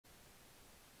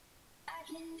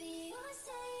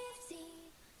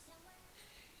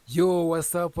Yo,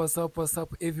 what's up,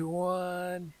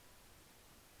 everyone?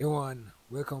 Everyone,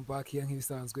 welcome back here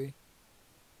nk'ibisanzwe.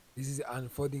 This is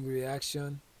unfolding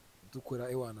reaction.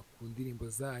 Dukora ewana ku ndirimbo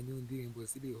zanyu, indirimbo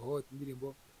ziri hot,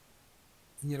 indirimbo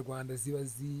z'inyarwanda ziba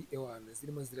ewana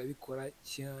zirimo zirabikora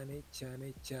cyane.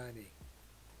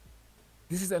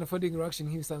 This is unfolding reaction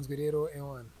nk'ibisanzwe rero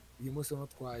ewana. Uyu munsi no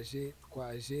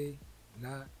twaje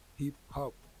na hip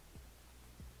hop.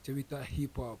 Cyo bita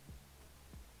hip hop.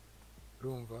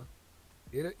 Urumva?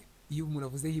 Rero iyo umuntu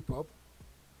avuze hip hop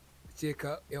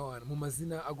ukeka ewana mu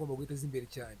mazina agomba guhita imbere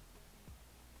cyane,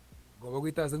 agomba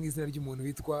guhita nk'izina ry'umuntu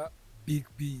witwa Big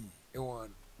B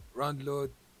ewana,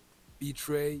 Landlord,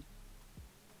 B-Threy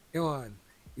ewana.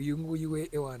 Uyu nguyu we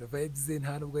ewana vibes ze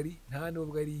nta nubwo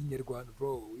ari inyarwanda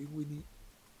bro.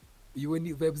 Uyu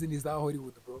ni vibes ni za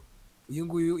Hollywood bro. Uyu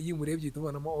nguyu iyo umurebye uhita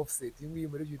umubonamo Offset, uyu nguyu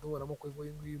umurebye uhita umubonamo Quavo,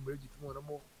 uyu nguyu umurebye uhita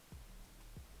umubonamo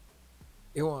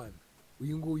ewana.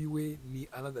 Uyu nguyu we ni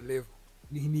another level.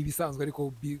 Ni ibisanzwe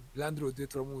ariko Landlord we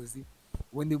turamuzi.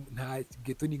 Ubundi nta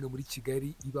ghetto ninga muri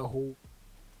Kigali ibaho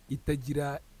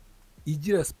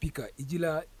igira speaker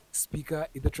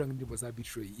idacuranga indirimbo za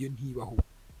B-Threy. Iyo ntibaho.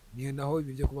 Niyo naho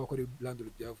ibintu byo kuba kuri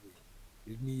Landlord byavuye.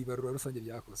 Ni ibarura rusange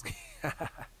byakozwe.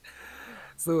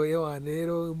 So ewana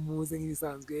rero muze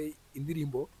nk'ibisanzwe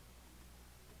indirimbo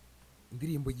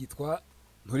yitwa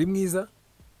Nturimwiza.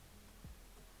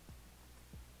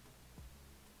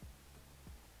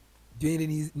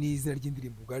 Ni izina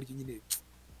ry'indirimbo ubwaryo nyine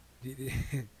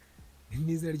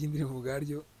ni izina ry'indirimbo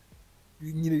ubwaryo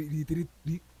nyine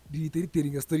rihita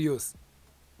riteringa story yose.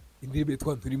 Indirimbo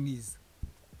yitwa Nturimwiza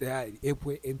tayari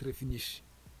epwe entre finish.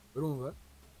 Urumva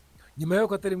nyuma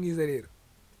y'uko atari mwiza rero,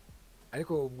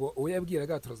 ariko ubwo uwo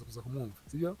yabwiraga turaza kuza kumwumva,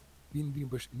 sibyo?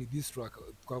 Indirimbo ni diss track,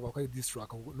 twavuga ko ari diss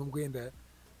track nubwo yenda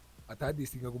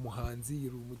atadisingaga umuhanzi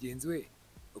mugenzi we,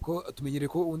 uko tumenyere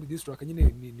ko undi diss track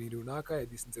nyine ni runaka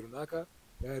yadisinze runaka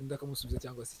ndakamusubiza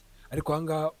cyangwa se, ariko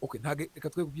ahangaha okay ntage reka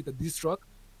twe kubyita diss track,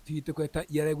 tuyite ko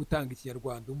yari gutanga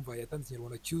ikinyarwanda. Umva yatanze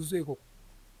ikinyarwanda cyuzuye ko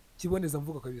kiboneza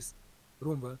mvuga kabisa.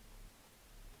 Urumva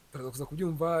turaza kuza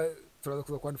kubyumva, turaza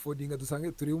kuza kwanfoldinga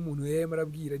dusange turebe umuntu yema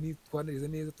arabwira, ni twanariza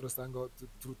neza turasanga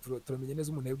turamenya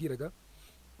neza umuntu yabwiraga.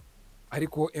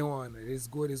 Ariko ewana let's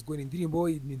go ni indirimbo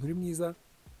ni Nturimwiza,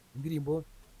 indirimbo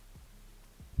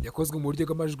yakozwe mu buryo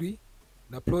bw'amajwi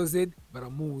na Prozed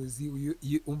baramuzi.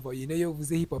 Umva yine yo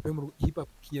vuze hip hop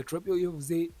kinya trap, yo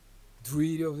vuze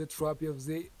drill, yo vuze trap, yo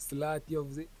vuze slat, yo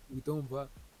vuze witomva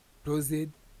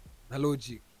Prozed na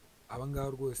Logic. Abangaba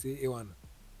rwose ewana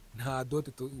nta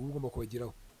dote ugomba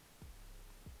kubagiraho.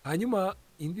 Hanyuma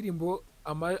indirimbo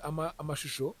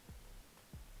amashusho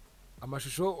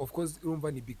of course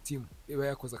urumva ni big team iba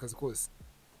yakoze akazi kose.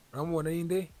 Uramubona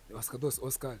ninde?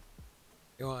 Oscar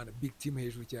ewana big team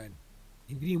hejuru cyane.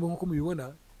 Indirimbo nkuko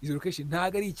mubibona izo location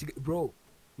ntago ari Kigali bro,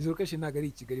 izo location ntago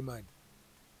ari Kigali man.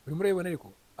 Uri murabibona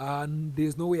ariko there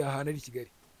is no way ahantu ari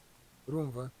Kigali.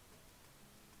 Urumva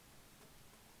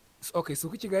okay so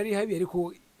ku Kigali habi,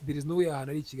 ariko there is no way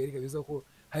ahantu ari Kigali kabisa, ko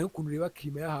hari ukuntu ureba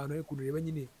klima y'ahantu, hari ukuntu ureba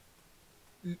nyine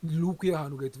look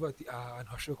y'ahantu ugahita uvuga ati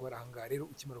ahantu hashobora kuba ari ahangaha. Rero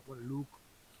ukimara kubona look,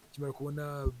 ukimara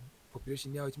kubona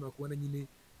population yaho, ukimara kubona nyine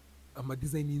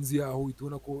amadesign y'inzu yaho, uhita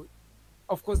ubona ko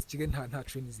of course Kigali nta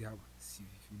train zihaba. Si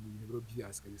ibintu biro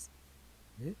byasi kabisa.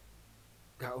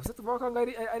 Usa tuvuga ko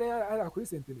ari kuri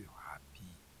Centenary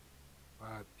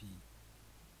wapi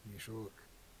nishoka.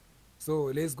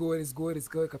 So let's go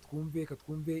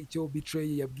katwumve icyo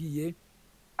B-Threy yabwiye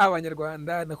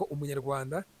abanyarwanda nako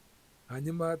umunyarwanda,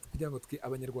 hanyuma kugira ngo twe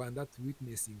abanyarwanda tu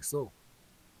witnessing. So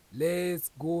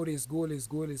let's go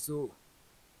so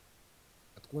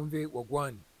katwumve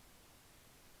wagwan.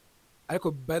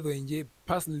 Ariko by the way nge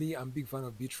personally I'm big fan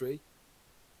of B-Threy.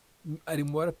 Ari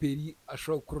mu baraperi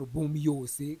ashobora gukora album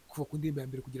yose kuva ku ndirimbo ya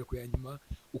mbere kugera ku ya nyuma,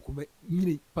 ukuma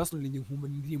nyine personally nkuma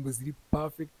indirimbo ziri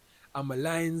perfect, ama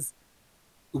lines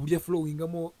uburyo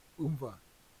flowingamo umva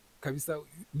kabisa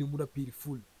ni umuraperi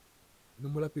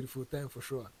full time for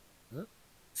sure.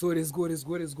 So let's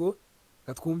go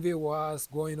katwumve what's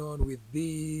going on with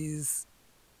this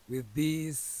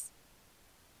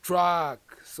track.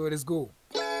 So let's go.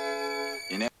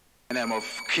 In the name of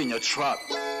Kenya Trap,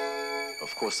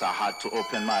 of course I had to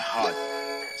open my heart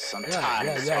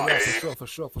sometimes. Yeah, for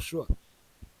sure.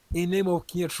 In the name of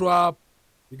Kenya Trap,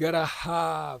 you gotta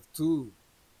have to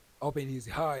open his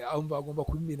heart. Agomba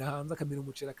kubimena hanze, akamena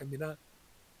umuceri, akamena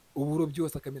uburo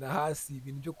byose, akamena hasi,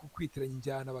 ibintu byo kwitiranya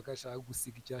injyana bagashaka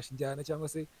gusiga icyasha injyana, cyangwa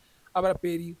se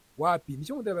abaraperi wapi.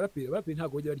 Nicyo nkunda abaraperi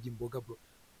ntabwo bajya barya imboga bro.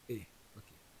 Okay.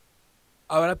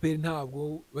 Abaraperi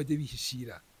ntabwo bajya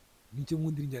bihishira. nicyo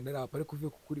nkundira injyana rap ariko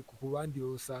uvuye ku bandi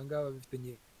usanga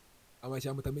bafitanye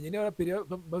amashyamba utamenya niba raperi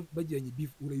bagiranye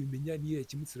beef urabimenya niyo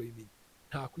yakimutse urabimenya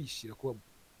nta kwishira kubamo.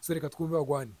 So reka twumve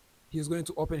wagwani. He is going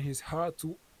to open his heart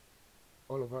to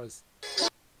all of us.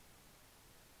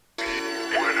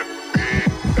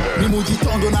 Ni mu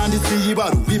gitondo nanditse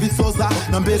yibaru bibisoza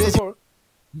na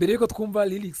mbere yuko twumva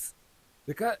lyrics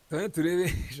reka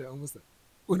turebe umusa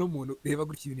uno muntu reba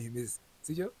gutya ibintu bimeze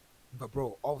sibyo mva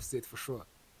bro offset for sure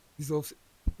these offset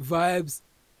vibes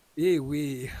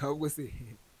yewe ahubwo se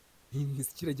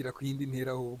imiziki kiragira ku yindi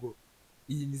ntera ahubwo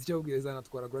iyi miziki ahubwo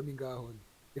natwara Grammy ngaho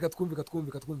reka twumve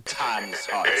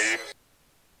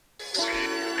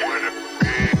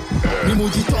ni mu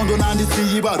gitondo nanditse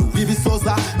yibaru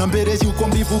bibisoza na mbere yuko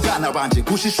mbivuga nabanje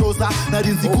gushishoza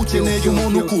narinzi gukeneye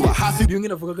umuntu kuba hafi bimwe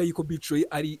navugaga yuko B-Threy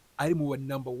ari mu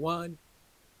number 1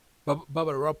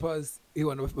 baba rappers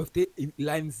ewana bafite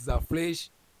lines za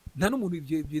fresh nta n'umuntu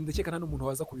ndakeka nta n'umuntu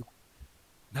waza kubiko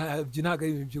ntago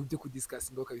ari ibintu byo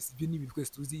kudiscussinga kabisa ibyo ni ibintu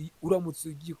twese tuzi uramutse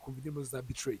ugiye kumva indirimbo za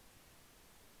B-Threy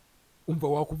umva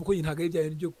wakumva ko ntago ari bya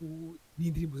bintu byo ku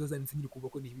n'indirimbo zazanditse nyine kumva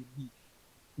ko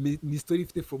ni story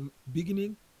ifite from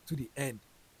beginning to the end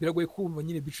biragoye kumva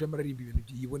nyine B-Threy amaririmba ibintu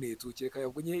byiboneye tukeka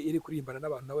yabonye iri kurimbana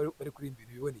n'abantu nabo bari kuririmba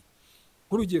ibintu biboneye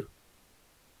nk'urugero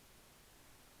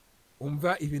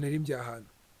umva ibintu ari by'ahantu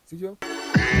sibyo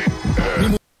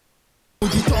mu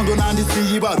gitondo nanditse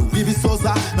yibaru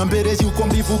bibisoza na mbere yuko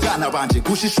mbivuga nabanje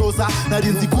gushishoza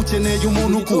narinzi gukeneye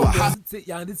umuntu kuba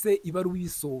yanditse ibaru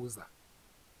yisoza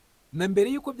na mbere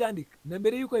yuko byandika na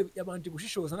mbere yuko yabanje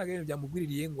gushishoza ntago ibintu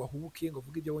byamubwiririye ngo ahubuke ngo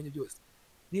avuge ibyo abonye byose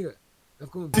niga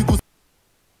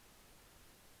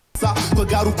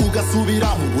twagaruka ugasubira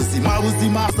mu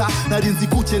buzima narinzi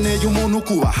gukeneye umuntu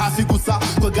kuba hafi gusa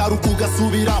twagaruka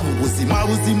ugasubira mu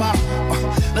buzima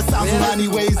nasanze many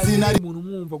ways nari umuntu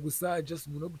mwumva gusa just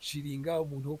umuntu wo guciringa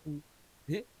umuntu wo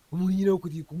umuntu nyine wo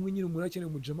kuri kumwe nyine umuntu akeneye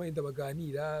umujama yenda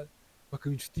baganira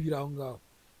bakaba inshuti biraho ngaho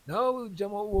nawe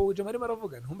jama arimo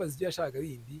aravuga ntumbaze ibyo yashaka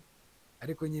bindi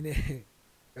ariko nyine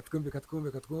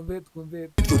katwumve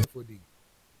folding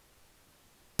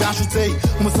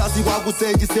umusazi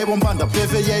wagutse igisebo mbanda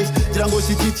preveye gira ngo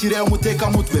shyigikire umuteka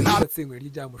mutwe nta tsengwe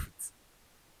ry'amushutse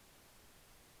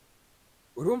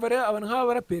urumva rero abantu nk'aba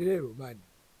baraperi rero mani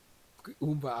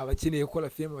umva abakeneye ko la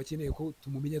femme abakeneye ko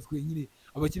tumumenya twenyine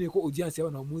abakeneye ko audience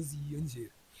y'abantu bamuzi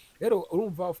yiyongera rero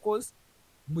urumva of course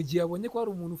mu gihe abonye ko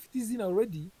hari umuntu ufite izina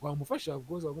already wamufasha of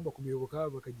course bagomba kumuyoboka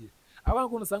bakagira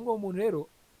abantu usanga uwo muntu rero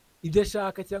ibyo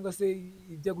ashaka cyangwa se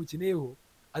ibyo agukeneyeho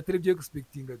atari byo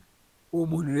expectingaga uwo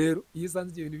muntu rero iyo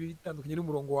usanze ibyo bintu bitandukanye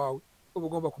n'umurongo wawe uba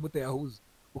ugomba kumutayahuza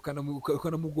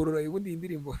ukanamugorora ubundi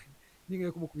indirimbo n'inka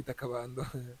yo kumukubita akabando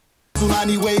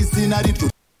many ways nariryo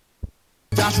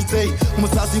cyashutse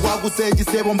umusazi wagutse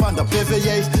igisebo mbanda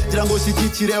preveye gira ngo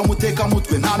shyigikire umuteka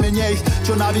mutwe ntamenye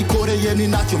cyo nabikoreye ni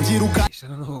nacyo mbyiruka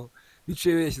no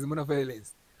biciye yashyizemo na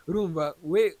violence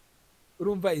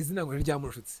urumva izina ngo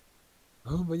ryamushutse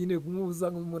urumva nyine kumubuza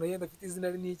umuntu yenda afite izina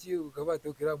ari n'iki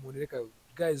ukabatokera umuntu reka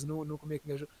guys nuko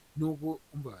making ejo nuko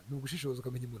umva nugushishoza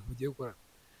ukamenya umuntu mugiye gukora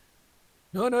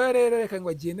noneho rero reka ngo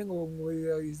agende ngo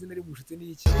izina rimushutse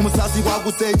n'iki umusazi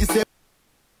wagutse igisebo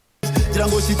gira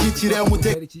ngo shyigikire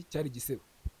umuteka cyari igisebo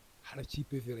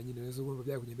harakipevera nyine rezo urumva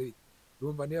byakugenda bite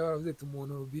urumva niba baravuze ati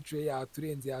umuntu B-Threy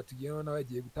yaturenze yatugiyeho nawe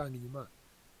agiye gutanga inyuma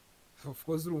of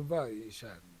course urumva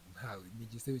ntawe ni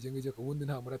igisebo cyo ngicyo kubundi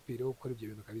nta muraperi wo gukora ibyo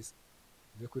bintu kabisa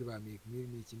byo kuri ba mike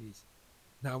n'iki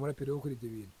nta muraperi wo gukora ibyo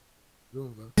bintu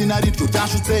urumva nariryo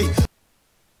cyashutse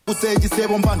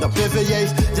igisebo mbanda preveye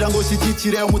gira ngo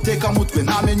shyigikire umuteka mutwe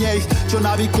ntamenye cyo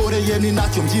nabikoreye ni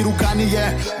nacyo mbyirukaniye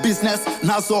business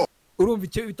nazo urumva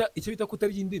icyo bita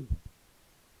kutarya indimi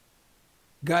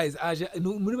guys aje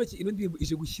muri make ino ndirimbo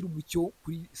ije gushyira umucyo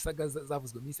kuri saga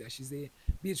zavuzwe mu minsi yashize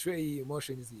B-Threy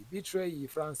emotions B-Threy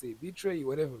France B-Threy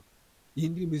whatever iyi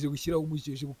ndirimbo ije gushyiraho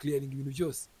umucyo ije guclearing ibintu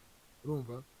byose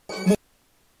urumva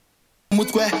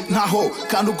mutwe ntaho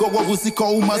kandi ubwo wowe uzi ko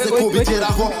umaze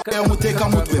kubigeraho umuteka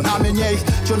mutwe ntamenye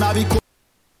cyo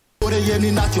nabikoreye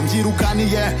ni nacyo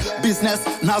mbyirukaniye business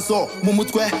nazo mu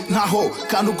mutwe ntaho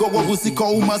kandi ubwo wowe uzi ko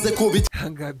umaze kubigeraho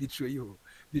hanga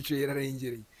B-Threy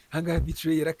yararengereye hanga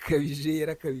B-Threy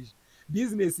yarakabije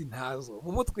business ntazo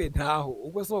mu mutwe ntaho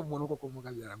ubwo so umuntu uko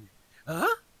kumugabyara mwe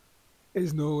there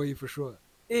is no way for sure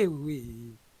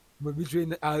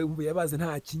B-Threy umva yabaze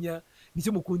nta kinya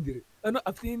nicyo mukundire ano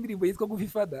afite indirimbo yitwa Gufi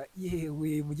Fada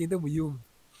yewe mugende muyumva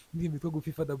indirimbo yitwa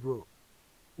Gufi Fada bro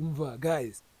umva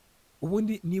guys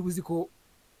ubundi niba uzi ko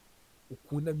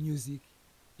ukunda music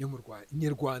yo mu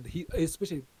Rwanda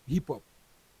especially hip hop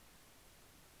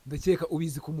ndakeka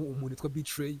ubizi ko umuntu witwa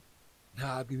B-Threy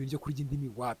ntabwo ibintu byo kurya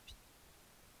indimi wapi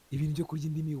ibintu byo kurya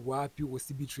indimi wapi uwo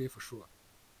si B-Threy for sure.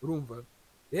 Urumva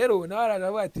rero nawe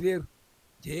aravuga ati rero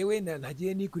njyewe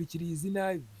nagiye nikurikiriye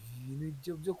izina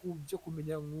ibintu byo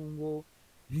kumenya ngo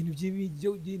ibintu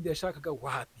by'ibyo byindi yashakaga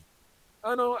wapi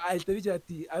hano ahita bigira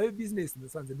ati abe business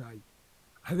nasanze ntayo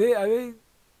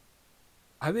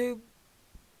abe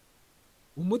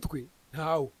umutwe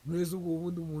ntawo neza ubwo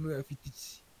ubundi umuntu afite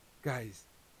iki guys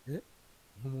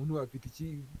umuntu afite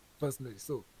iki personally.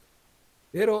 So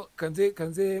rero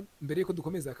kanze mbere yuko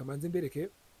dukomeza kamanze mbereke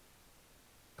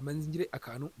kamanze ngire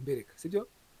akantu mbereka sibyo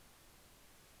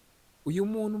uyu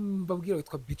muntu mbabwira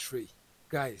witwa B-Threy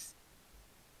guys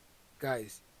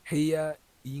heya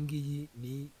iyi ngiyi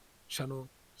ni channel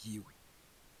yiwe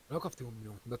nako afite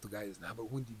 60 guys ntabwo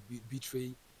ubundi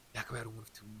B-Threy yakaba yari umuntu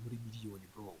ufite muri miliyoni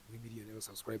bro muri miliyoni ya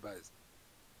subscribers.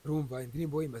 Urumva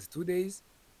indirimbo imaze 2 days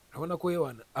urabona ko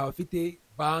yewana abafite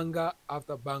banga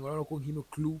after banga urabona ko nkino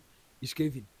clue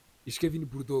Ishkevin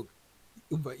Bulldog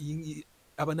umva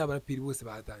aba n'abaraperi bose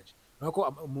bahatanje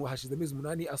urabona ko hashize amezi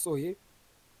 8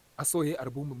 asoye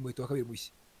album mu mwito wa kabiri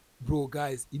mushya bro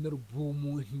guys ina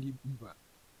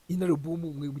album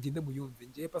mwe mugende muyumve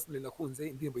ngiye personally nakunze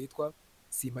indirimbo yitwa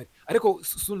Simari ariko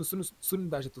soon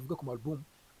ndaje tuvuga ku album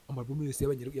yose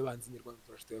y'abanzi nyarwanda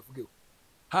turashite yavugeho.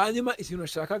 Hanyuma ikintu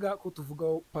nashakaga ko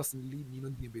tuvugaho personally ni ino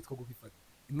ndirimbo yitwa Gufifata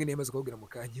imwe nemaze kubabwira mu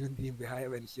kanya ino ndirimbo yahaye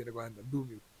abantu Kinyarwanda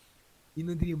ndumirwa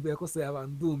ino ndirimbo yakosoye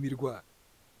abantu ndumirwa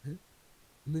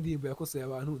ino ndirimbo yakosoye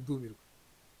abantu ndumirwa.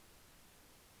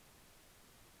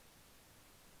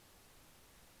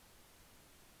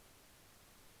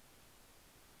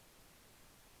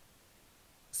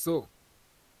 So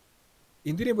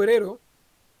indirimbo rero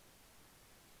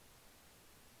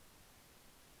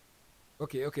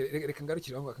okay reka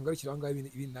ngarukira aho ngaho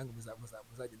ibindi nange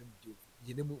muzagende mu byumva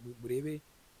ngende murebe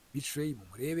B-Threy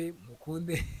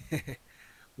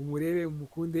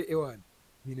mukunde ewan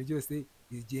ibintu byose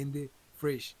bigende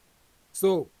fresh.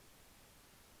 So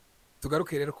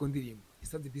tugaruke rero ku ndirimbo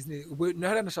isanze business ubwo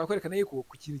nahara nashaka kwerekana yuko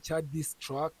ku kintu cya this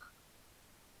track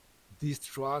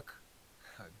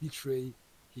B-Threy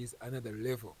he's another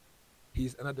level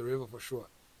for sure.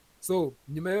 So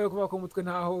nyuma yo kuba ko mutwe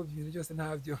ntaho ibintu byose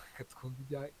ntabyo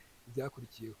katwumva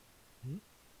ibyakurikiyeho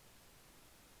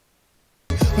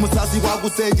umusazi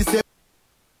wagusegise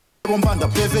bomba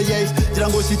ndapeveye gira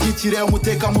ngo shikikire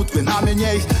umuteka mutwe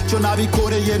ntamenye cyo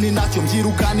nabikoreye ni nacyo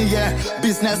mbyirukaniye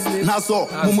business nazo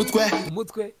mu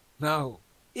mutwe ntaho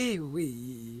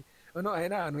ewe ono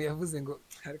ayina ahantu yavuze ngo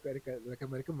ariko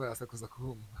marika murasa kuza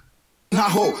kuhumva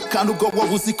ntaho kandi ubwo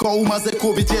wowe uzi ko umaze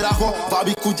kubigeraho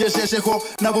babikugejejeho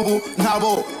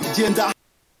nabo genda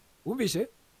wumvishe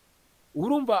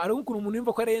urumva ari ukuntu umuntu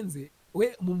yumva ko arenze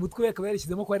we mu mutwe akaba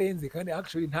yarishyizemo ko arenze kandi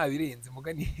actually nta birenze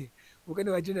mugani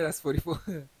wa Generous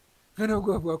 44 none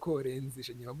ubwo bavuga ko arenze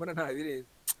shenye bambona nta birenze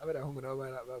abaraho ngo nabo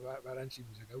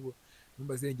baranshimishaga ubwo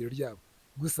numva zengero ryabo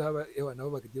gusa ewa nabo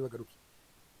bagagiye bagaruka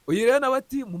uyu rero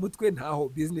nabati mu mutwe ntaho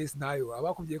business nayo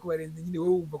abakubwiye ko barenze nyine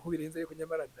wowe wumva ko birenze ariko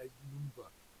nyamara numva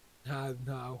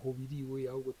ntaho biriwe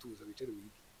ahubwo tuza bicare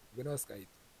wige ubwo n'abaskyite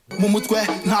mu mutwe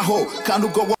ntaho kandi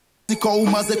ubwo ko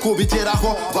umaze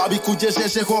kubigeraho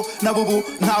babikugejejeho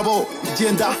nabo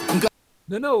genda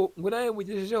no ngo nawe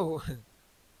mugejejeho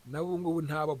nabo ngubu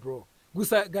ntaba bro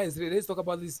gusa guys let's talk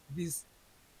about this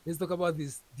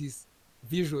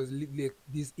visuals like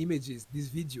these images this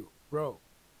video bro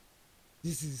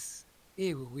this is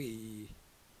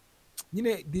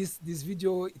nyine this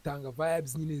video itanga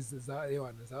vibes nyine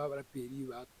za baraperi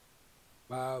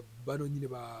bano nyine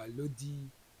ba Lodi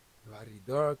ba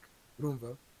Dark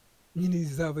urumva nyine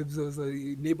za vibes za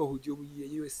neighborhood yo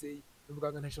muri USA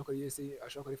n'ubwanga ntashaka USA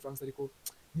ashaka ari France ariko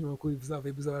nyine ko za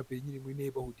vibes za baraperi nyine muri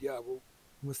neighborhood yabo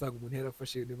musanga umuntu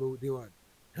yarafashe neighborhood one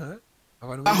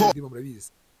abantu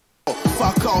murabizi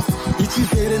fuck off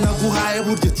ikigere naguhaye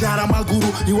buryo cyara amaguru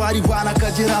niwari bana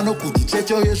kagera no ku gice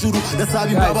cyo hejuru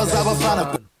ndasaba imbabazi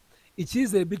abafana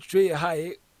icyizere B-Threy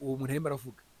yahaye uwo muntu arimo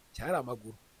aravuga cyari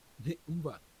amaguru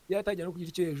umva yatangira no ku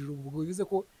gice cyo hejuru ubwo bivuze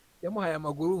ko yamuhaye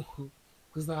amaguru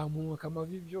kuzamuka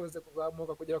amavi byose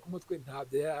kuzamuka kugera ku mutwe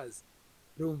ntabyo yazi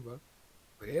urumva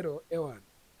rero ewan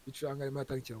bicuranga arimo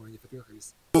atanga ikintu gifatika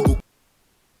kabisa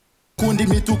kundi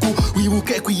mituku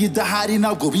wibuke kwiyidahari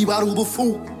nabwo bibara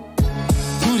ubufu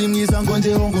turi mwiza ngo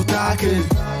ngeho ngutake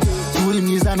turi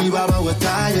mwiza nibaba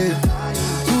wataye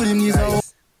turi mwiza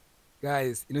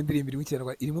guys ino ndirimbo iri mu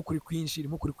Kinyarwanda irimo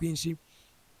kuri kwinshi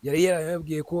yari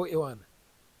yarababwiye ko ewana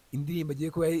indirimbo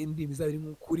agiye kuba indirimbo izaba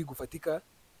irimo kuri gufatika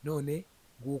none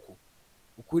nguko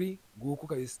ukuri nguko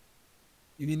kabisa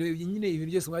ibintu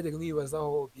byose mwajyaga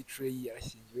mwibazaho B-Threy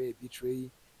yarashyingiwe B-Threy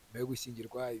nyuma yo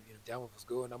gushyingirwa ibintu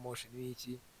byamuvuzweho na motion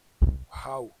n'iki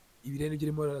wow ibi rero nibyo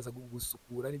irimo araza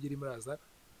gusukura, nibyo irimo araza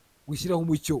gushyiraho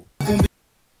umucyo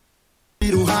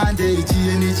iruhande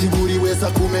igihe n'iki buri wese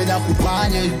akumenya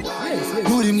kurwanye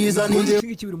Nturimwiza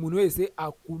iki buri muntu wese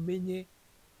akumenye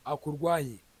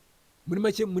akurwanye muri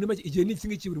make igihe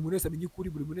n'iki buri muntu wese amenye ukuri,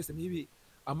 buri muntu wese amenye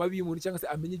amabi y'umuntu cyangwa se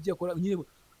amenye ibyo akora nyine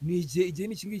ni igihe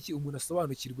n'iki umuntu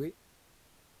asobanukirwe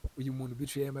uyu muntu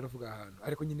B-Threy yarimo aravuga ahantu,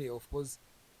 ariko nyine of course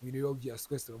ibintu biba obvious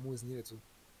twese turamuzi nyine tu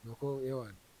nuko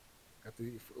ewan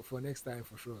for next time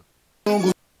for sure.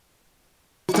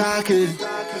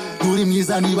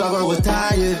 Nturimwiza niba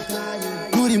bawataye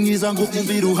Nturimwiza ngo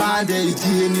ukumve iruhande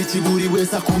igihe n'iki buri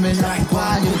wese akumenya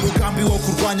kurwanye umugambi wo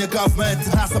kurwanya government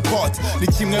nta support ni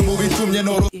kimwe mu bitumye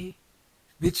noro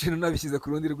B-Threy nabishyize ku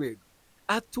rundi rwego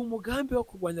ati umugambi wo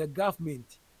kurwanya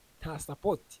government nta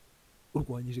support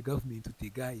urwanyije government ute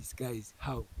guys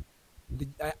how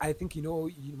I think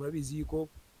murabizi yuko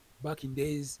back in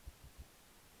days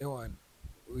ewan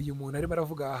uyu muntu arimo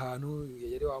aravuga ahantu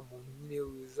yari wa muntu nyine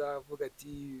uzavuga ati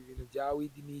ibintu bya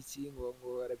weed n'iki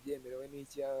ngo arabyemerewe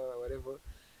n'iki whatever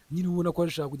nyine ubona ko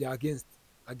ashaka kujya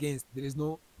against there is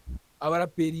no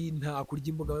abaraperi nta kurya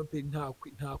imboga, abaraperi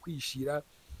nta kwishira,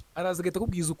 araza agahita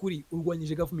akubwiza ukuri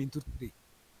urwanyije government ute,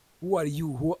 who are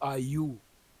you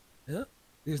there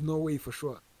is no way for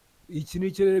sure. Iki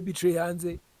ni cyo rero B-Threy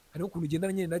yanze, hari ukuntu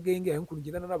ugendana nyine na genge, hari ukuntu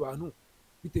ugendana n'abantu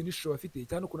bitewe n'ishusho bafite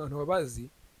cyane ukuntu abantu babazi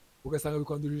ugasanga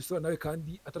bikwandurira isura nawe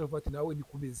kandi ataravuga ati nawe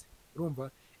nikumeze,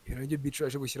 urumva ibintu nibyo B-Threy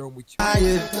aje gushyiraho umucyo.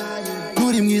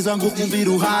 Nturimwiza ngo ukumve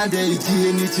iruhande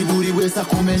igihe n'iki buri wese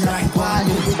akumenya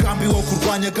kurwanye umugambi wo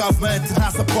kurwanya government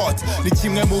nta support ni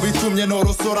kimwe mu bitumye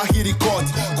norosora hiri court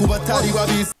ku batari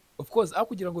babizi of course aho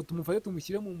kugira ngo tumufate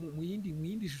tumushyire mu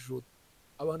yindi shusho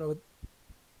abantu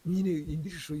nyine indi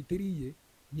shusho iteriye,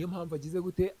 niyo mpamvu agize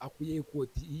gute akuye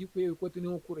ikoti, iyo ukuye ikoti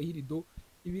niho ukura hirido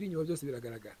ibiri inyuma byose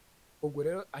biragaragara. Ubwo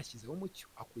rero ashyizeho umucyo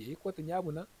akuye ikote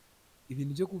nyabona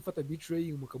ibintu byo gufata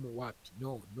B-Threy mukamu wapi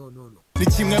no ni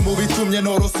kimwe mu bitumye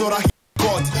norosora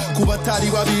court ku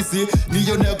batari babizi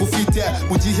niyo ntego ufite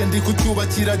mu gihe ndi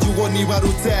kucyubakira jya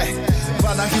nibarutse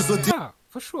bana hizo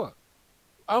for sure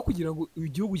aho kugira ngo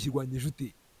igihugu kirwanyije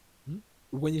ute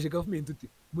urwanyije government ute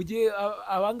mu gihe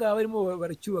abangaba barimo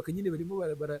baracyubaka nyine barimo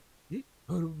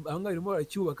abangaba barimo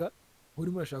baracyubaka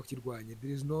urimo urashaka kukirwanya.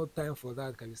 There is no time for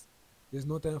that kabisa, there is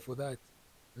no time for that.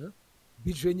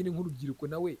 B-Threy nyine nk'urubyiruko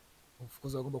nawe of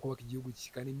course agomba kubaka igihugu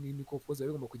cye kandi niko of course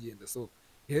bigomba kugenda, so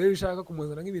rero ushaka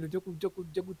kumuzana nk'ibintu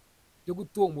byo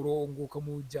guta umurongo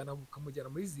ukamujyana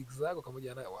muri zigzag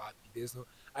ukamujyana wapi, there is no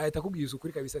ahita akubwiza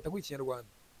ukuri kabisa, ahita akubwira Ikinyarwanda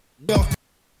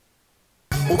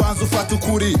ubanza ufata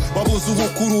ukuri wabuze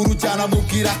ubukuru urujyana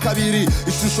mubwira kabiri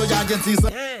ishusho yanjye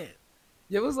nziza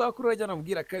yabuze abakuru urajyana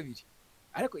mubwira kabiri,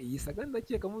 ariko iyi saga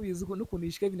ndakeka mubizi n'ukuntu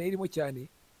iyi Kevin irimo cyane,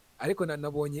 ariko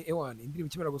nabonye ewan indirimbo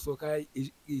ikimara gusohoka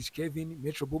Kevin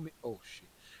Metro Boom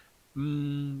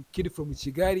Kid from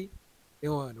Kigali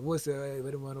ewan bose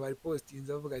bari mu bantu bari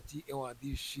postinze bavuga ati ewan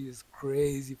this shit is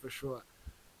crazy for sure.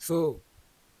 So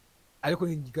ariko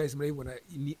guys murayibona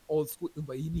ni old school,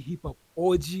 iyi ni hip hop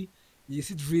OG, iyi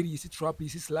si drill, iyi si trap, iyi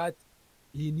si slat,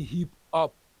 iyi ni hip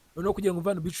hop. Noneho kugira ngo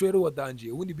mvane B-Threy rero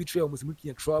wadanje ubundi B-Threy wamuzi muri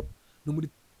Kenya trap no muri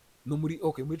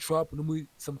trap no muri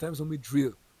sometimes no muri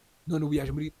drill, none ubu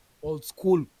yaje muri old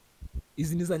school.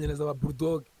 Izi ni zanyana zaba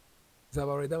Bulldog,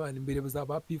 zaba Riderman, imbere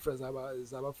zaba P-Fla,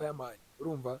 zaba Fireman,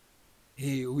 urumva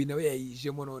uyu nawe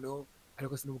yayijemo noneho,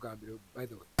 ariko si n'ubwa mbere by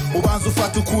the way. Ubanza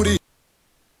ufata ukuri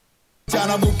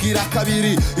cyana mubwira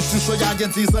kabiri ishusho yanjye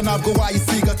nziza ntabwo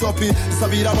wayisiga topi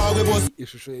sabira bawe bose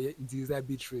ishusho nziza ya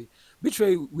B-Threy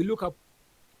we look up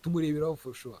tumureberaho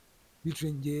for sure.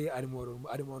 B-Threy nge ari mu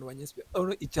bantu banyespe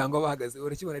icyangwa bahagaze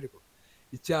urakibona, ariko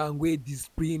icyangwe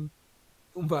discipline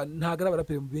umva ntago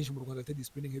abaraperi benshi mu Rwanda bafite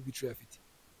discipline nk'iyo B-Threy afite,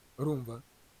 urumva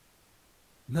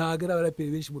ntago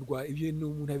abaraperi benshi mu Rwanda, ibyo ni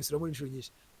umuntu abisubiramo inshuro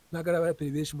nyinshi, ntago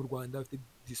abaraperi benshi mu Rwanda bafite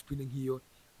discipline nk'iyo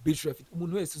B-Threy afite.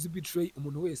 Umuntu wese uzi B-Threy,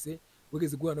 umuntu wese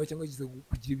wageze guhura nawe cyangwa wageze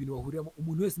kugira ibintu bahuriramo,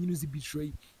 umuntu wese nyine uzi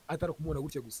B-Threy atari kumubona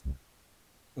gutya gusa,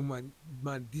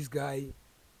 man this guy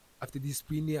afite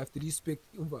discipline, afite respect,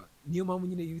 umva niyo mpamvu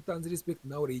nyine iyo utanze respect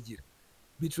nawe urayigira.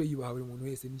 B-Threy yubaha buri muntu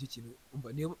wese, nicyo kintu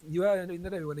umva niyo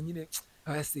narabibona nyine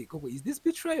hasi koko is this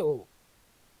B-Threy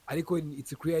ariko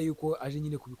it's clear yuko aje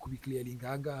nyine kubiclearinga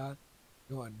ahangaha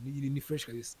ni fresh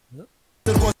kabisa.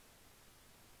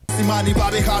 Simani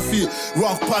babe hafi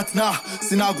rock partner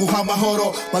sinaguha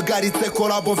amahoro magaritse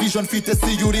collabo vision fite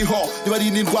si yuriho niba ari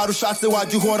n'indwara ushatse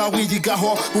wajya uhora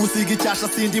wiyigaho ubusiga icyasha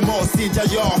sindimo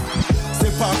sinjyayo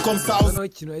c'est pas comme ça. No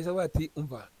kintu yahise bati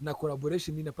umva na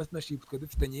collaboration na partnership twa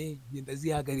dufitanye ngenda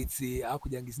zihagaritse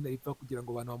kugira ngo izina ripfa, kugira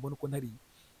ngo abantu bambone uko ntari,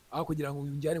 kugira ngo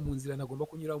njyane mu nzira nagomba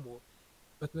kunyuramo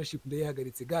partnership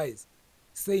ndayihagaritse. Guys,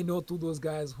 say no to those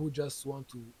guys who just want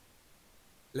to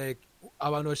like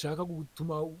abantu bashaka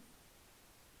gutuma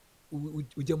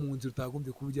ujya mu nzira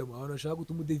utagombye kubujyamo, abantu bashaka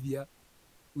gutuma udeviya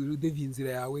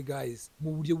inzira yawe guys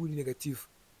mu buryo buri negative.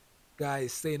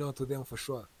 Guys, say no to them for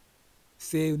sure.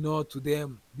 Say no to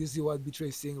them. This is what B-Threy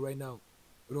is saying right now.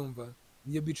 Urumva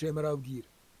niyo B-Threy marabwira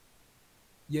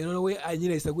nawe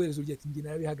anyine isaguherezo rya ati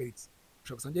narabihagaritse.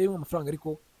 Ushaka gusanga yarimo amafaranga,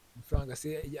 ariko amafaranga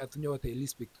se atumye bataye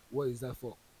respect. What is that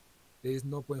for? There is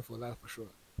no point for that for sure.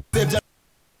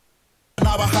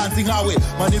 N'abahanzi nkawe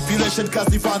manipulation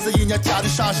kazivanze y'inyacyari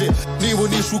ishaje, niba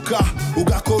unishuka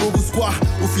ugakora ubuswa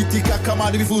ufite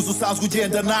ikakamana ibivuzo usanzwe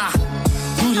ugendana.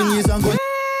 Nturimwiza ngo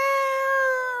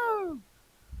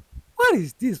what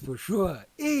is this for sure?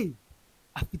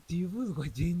 Afite ibivuzo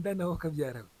agendana aho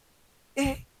kabyara.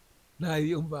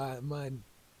 Nayumva man,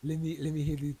 let me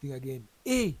hear this thing again.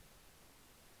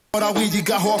 ora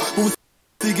wigigaho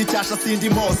usiga icyasha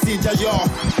sindimo sinjyayo.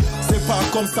 C'est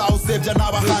pas comme ça usebya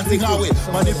n'abahanzi nkawe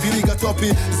manipulaga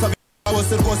topi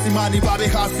bose rwose imana babe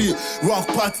hafi. Rock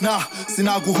partner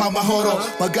sinaguha amahoro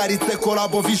magaritse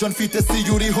collabo vision mfite si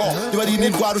yuriho niba ari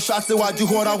n'indwara ushatse wajya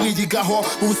uhora wigigaho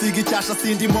usiga icyasha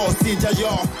sindimo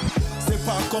sinjyayo. C'est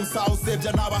pas comme ça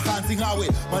usebya n'abahanzi nkawe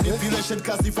manipulation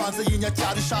kazivanze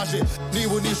y'inyacyari ishaje,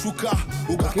 niba unishuka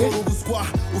ugakora ubuswa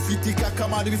ufite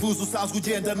ikakamana ibivuzo usanzwe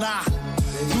ugendana.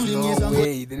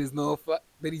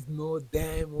 There is no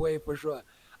damn way for sure.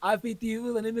 Afite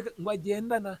ibivuzo ngo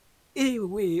agendana.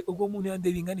 We ubwo umuntu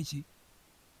yandeba ingana iki?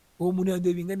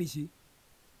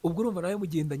 Ubwo urumva nawe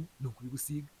mugendanye ni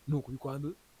ukubigusiga ni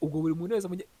ukubikwanduza. Ubwo buri muntu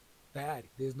wese tayari.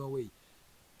 There is no way.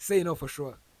 Say no for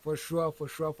sure. For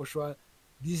sure.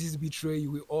 This is B-Threy.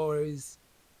 We always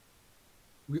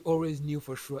knew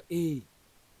for sure.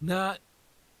 Na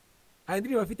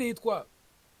andiri bafite yitwa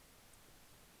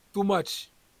too much.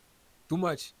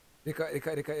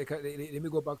 Let me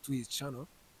go back to his channel.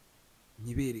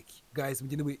 Nyibereke guys,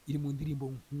 mugende iri mu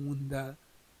ndirimbo nkunda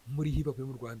muri hip hop yo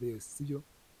mu Rwanda yose, sibyo?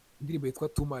 Indirimbo yitwa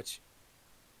too much.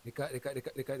 Reka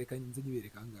nze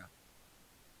nyibereke anga.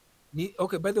 Ni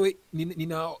okay, by the way, ni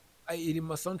na iri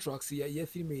ma soundtracks ya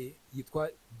filime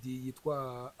yitwa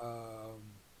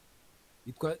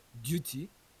Duty,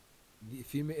 the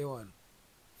filime A1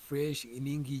 fresh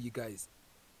iningi you guys.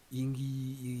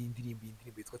 Iyi ndirimbo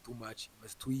yitwa too much.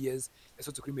 Imaze 2 years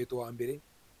yasohotse kuri Mweto wa mbere.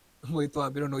 Mweto wa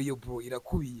mbere no yo bro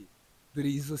irakubiye. Dore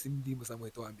izi zose indirimbo za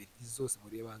Mweto wa mbere, izi zose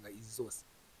murebanga, izi zose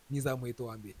ni za Mweto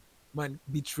wa mbere. Man,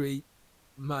 B-Threy,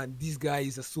 man, this guy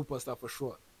is a superstar for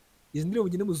sure. Izi ndirimbo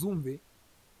mugende muzumve.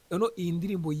 Iyi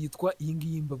ndirimbo yitwa iyi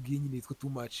ngiyi mbabwiye nyine yitwa too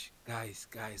much. Guys,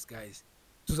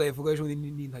 tuzayivuga ejo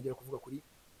ni ntagera kuvuga kuri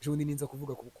ejo ninza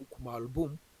kuvuga ku ma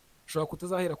album. Shaka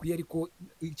kutazahera kuri ariko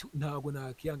ntago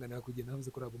nakiyangana kugenda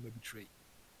navuze kuri album ya B-Threy.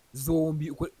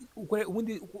 Zombi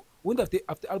ubundi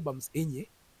after albums enye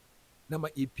n'ama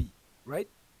EP, right?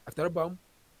 After album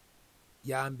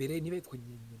ya mbere niba yitwa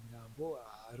Nyamirambo,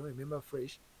 I don't remember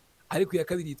fresh, ariko ya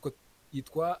kabiri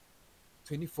yitwa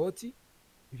 2040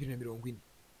 2040,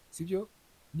 sibyo?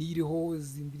 Niriho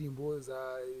zindirimbo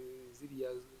za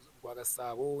ziriya rwa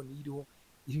Gasabo, niriho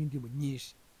indirimbo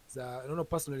nyinshi za no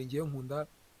personally ngiye nkunda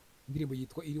indirimbo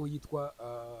yitwa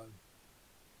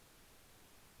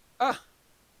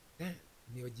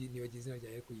nibagize izina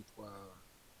ryayo ariko yitwa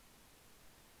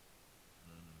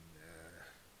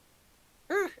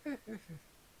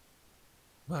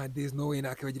man, there is no way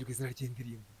nakibagirwa izina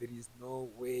ry'indirimbo. There is no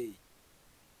way.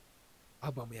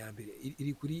 Album ya mbere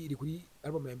iri kuri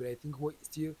album ya mbere, I think ko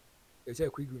still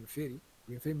yacyari kuri Green Fairy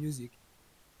Music,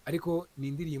 ariko ni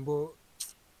indirimbo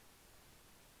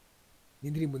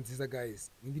nziza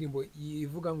guys. Ni indirimbo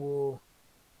ivuga ngo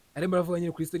arimo aravuga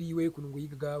nyine kuri story yiwe kuntu ngo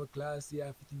yigaga class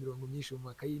afite imirongo myinshi mu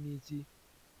makayi n'iki.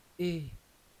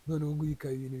 None ngo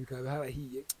bikaba ibintu bikaba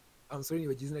harahiye. I'm sorry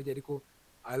nibagize izina rye, ariko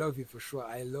I love it for sure.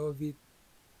 I love it.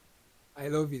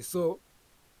 So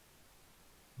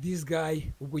this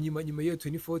guy ubwo nyuma yo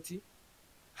 2040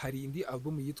 hari indi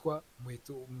album yitwa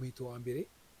Muheto wa mbere.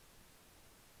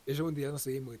 Ejo bundi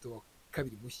yanasohoye Muheto wa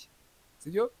kabiri mushya,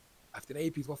 sibyo? After na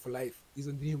EP yitwa For Life.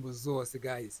 Izo ndirimbo zose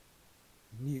guys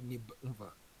ni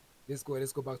umva.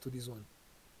 Let's go back to this one.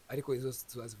 Ariko izo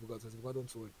tuzazivuga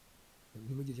don't worry.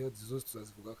 Nimugire cyo zose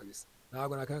tuzazivuga kabisa.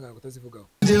 Ntago nakanga kutazivugaho.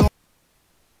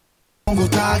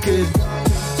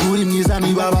 Nturimwiza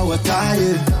niba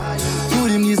wataye,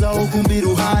 Nturimwiza wo kumbi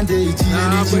ruhande, igihe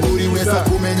n'iki buri wese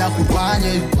kumenya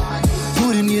kurwanye.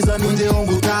 Nturimwiza nunde wo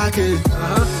ngutake,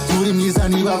 Nturimwiza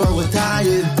niba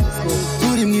wataye,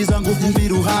 Nturimwiza ngo kumbi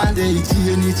ruhande,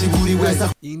 igihe n'iki buri wese.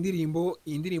 Indirimbo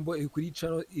iri kuri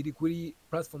channel, iri kuri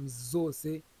platforms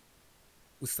zose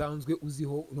usanzwe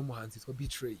uziho uno muhanzi witwa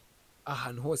B-Threy.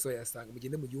 Ahantu hose wayasanga,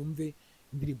 mugende muyumve.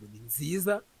 Indirimbo ni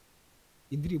nziza,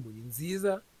 indirimbo ni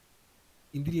nziza,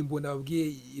 indirimbo nababwiye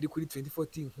iri kuri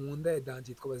 2014 nkunda ya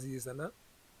Danje yitwa Bazizana.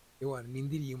 Ewana ni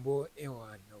indirimbo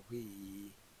ewana we,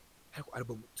 ariko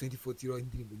album 2014 iro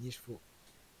indirimbo nyinshi fo.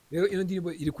 Rero ino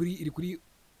ndirimbo iri kuri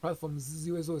platforms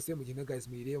ziwe zose, mugende guys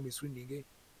muyirebe mu streaming,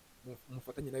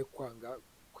 mufatanye nayo kwanga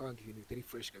ibintu bitari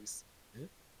fresh kabisa.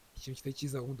 Ikintu kitari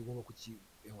cyiza ubundi ugomba kuki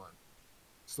ewana.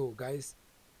 So guys,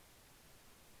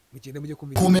 mugende mujye ku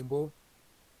indirimbo,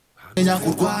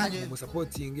 mu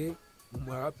supporting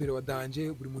mu rapero wa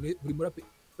Danje, buri murapero.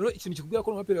 No, ikintu kikubwira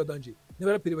ko rapero wa Danje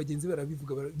n'abarapero bagenzi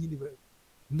barabivuga nyine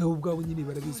nabo ubwabo nyine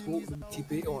barabizi ko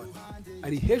tipe on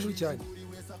ari hejuru cyane,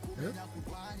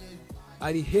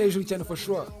 ari hejuru cyane for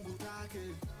sure.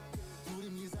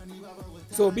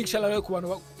 So big shout out ku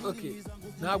bantu okay,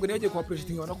 ntabwo nibagiye ku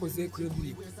appreciating wanakoze kuri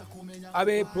ndirimbo.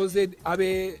 Abe Prozed,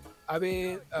 abe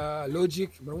Logic,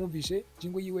 muramwumvishe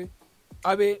jingo yiwe,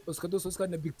 abe Oscar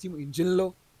na Big Team in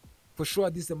general. For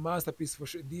sure, this is a masterpiece. For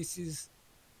sure, this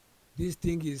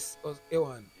thing is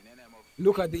A1.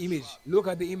 Look at the image. Look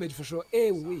at the image for sure.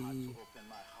 Hey, we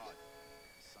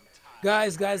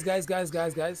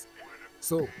guys.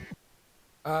 So,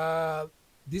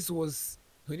 this was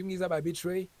Nturimwiza by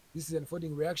B-Threy. This is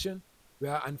unfolding reaction. We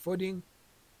are unfolding.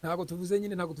 Ntago tuvuze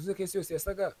nyine, ntago tuvuze case yose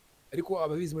yasaga, ariko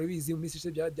ababizi murabizi mu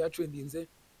message bya trendinze.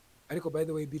 Ariko by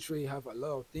the way, B-Threy have a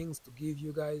lot of things to give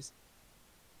you guys.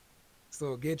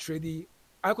 So get ready.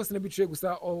 Ariko sina B-Threy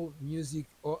gusa, all music,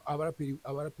 all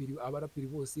abaraperi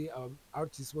bose,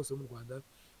 artists bose mu Rwanda.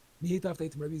 Ni hit after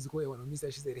hit murabizi ko ewana misi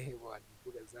yashize rehewa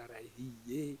imbuga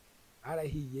zarahiye,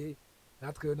 arahiye.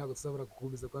 Natwe ntago tuzabura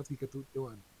gukomeza kwatwika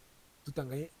ewana.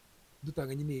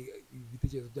 Dutanga nyine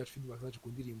ibitekerezo byacu, feedback zacu ku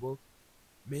ndirimbo.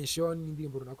 Mention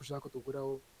indirimbo runaka ushaka ko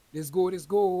tukuraho. Let's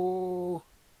go.